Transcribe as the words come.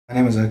My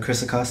name is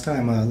Chris Acosta.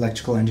 I'm an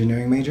electrical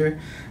engineering major.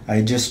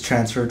 I just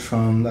transferred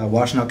from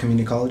Washtenaw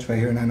Community College right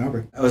here in Ann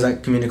Arbor. I was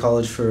at community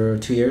college for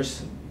 2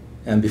 years,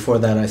 and before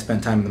that I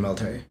spent time in the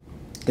military.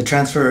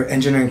 The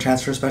engineering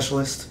transfer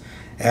specialist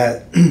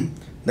at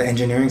the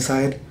engineering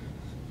side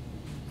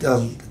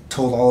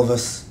told all of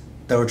us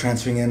that were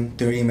transferring in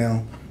through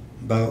email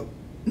about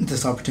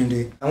this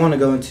opportunity. I want to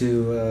go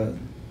into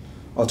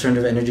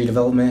alternative energy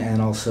development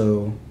and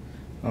also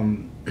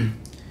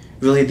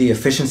really the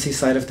efficiency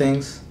side of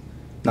things.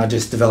 Not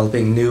just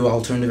developing new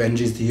alternative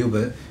energies to you,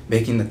 but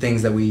making the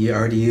things that we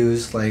already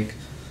use, like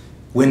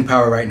wind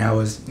power right now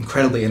is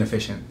incredibly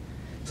inefficient.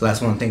 So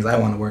that's one of the things I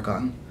want to work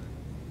on,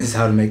 is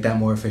how to make that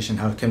more efficient.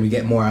 How can we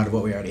get more out of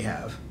what we already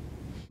have?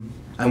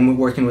 I'm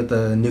working with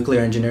the nuclear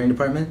engineering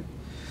department.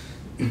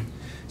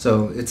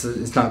 So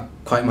it's not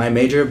quite my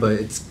major, but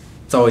it's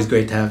always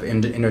great to have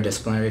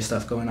interdisciplinary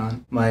stuff going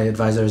on. My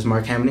advisor is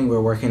Mark Hamney.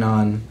 We're working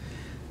on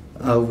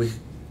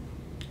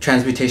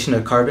transmutation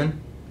of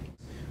carbon.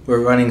 We're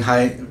running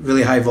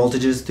really high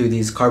voltages through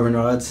these carbon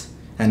rods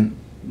and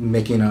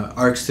making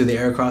arcs through the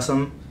air across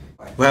them.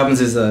 What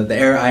happens is the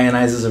air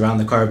ionizes around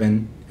the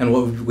carbon, and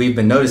what we've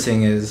been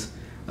noticing is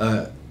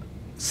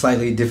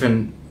slightly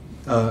different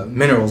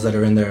minerals that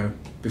are in there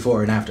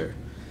before and after.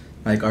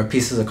 Like our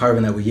pieces of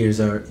carbon that we use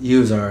are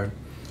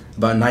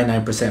about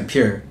 99%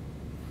 pure,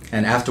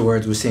 and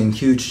afterwards we're seeing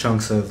huge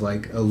chunks of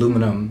like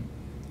aluminum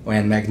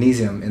and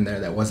magnesium in there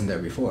that wasn't there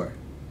before.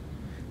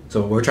 So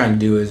what we're trying to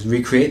do is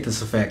recreate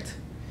this effect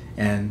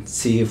and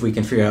see if we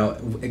can figure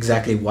out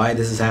exactly why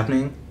this is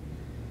happening,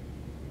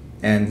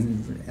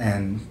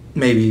 and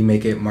maybe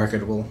make it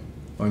marketable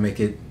or make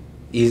it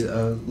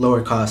a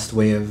lower cost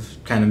way of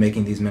kind of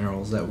making these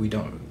minerals that we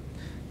don't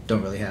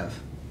really have.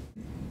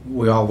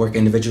 We all work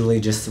individually,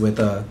 just with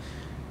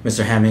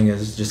Mr. Hamming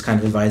is just kind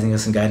of advising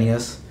us and guiding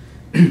us.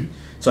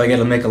 So I get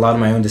to make a lot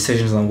of my own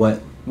decisions on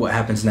what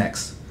happens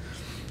next.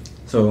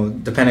 So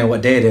depending on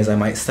what day it is, I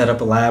might set up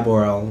a lab,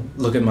 or I'll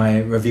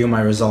review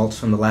my results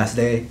from the last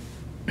day,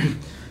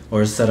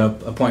 or set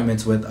up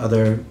appointments with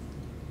other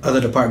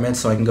departments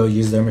so I can go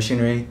use their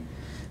machinery.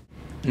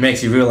 It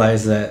makes you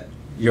realize that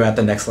you're at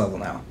the next level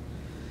now.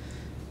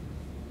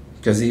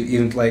 Because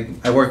even like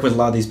I work with a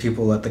lot of these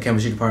people at the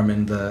chemistry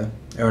department, the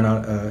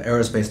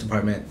aerospace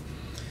department,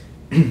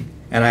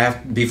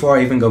 and before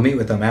I even go meet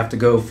with them, I have to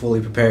go fully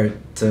prepared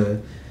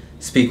to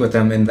speak with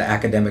them in the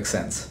academic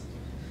sense.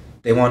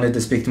 They wanted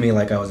to speak to me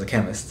like I was a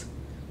chemist,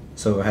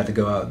 so I had to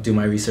go out, do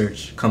my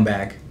research, come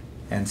back,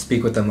 and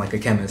speak with them like a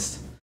chemist.